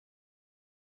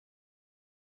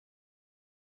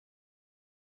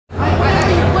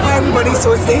Hi everybody,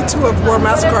 so it's day 2 of World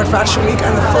Mastercard Fashion Week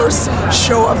and the first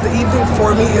show of the evening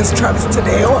for me is Travis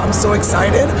Taddeo. I'm so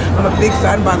excited. I'm a big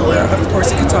fan, by the way. Of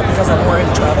course you can tell because I'm wearing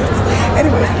Travis.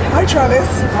 Anyway, hi Travis.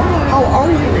 How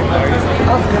are you?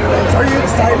 I'm good. Are you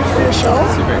excited for your show?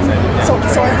 Super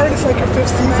excited. So I heard it's like your 5th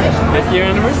season. 5th year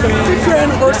anniversary. 5th year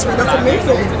anniversary. That's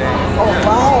amazing. Oh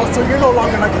wow. So you're no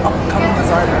longer like an up-and-coming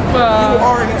designer. Well, you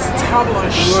are an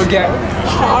established. We'll get.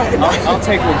 High. I'll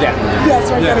take we'll get. Yes,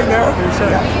 we're getting there. Sure.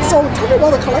 Yeah. So tell me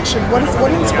about the collection. What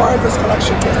inspired this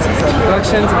collection this season? The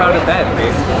collection's about a bed,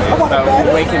 basically. About a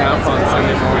bed? Waking up on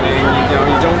Sunday morning.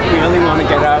 You don't really want to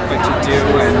get up, but you do,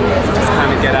 and you just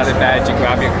kind of get out of bed. You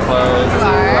grab your clothes,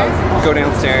 go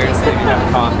downstairs, maybe have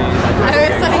coffee.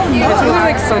 It's really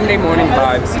like Sunday morning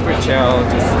vibes, super chill.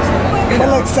 But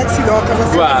like sexy though,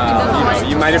 because well,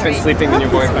 you might have been sleeping in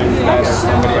your boyfriend's bed or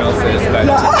somebody else's, but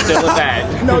still a bed.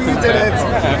 No, you didn't.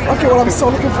 Okay, well, I'm so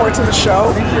looking forward to the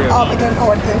show. Again,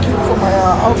 and thank you for my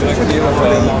outfit for the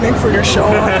evening for your show.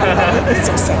 It's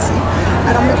so sexy.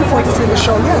 And I'm looking forward to seeing the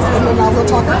show, yes. And then we'll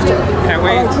talk after. Can't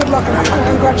wait. Good luck and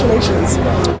congratulations.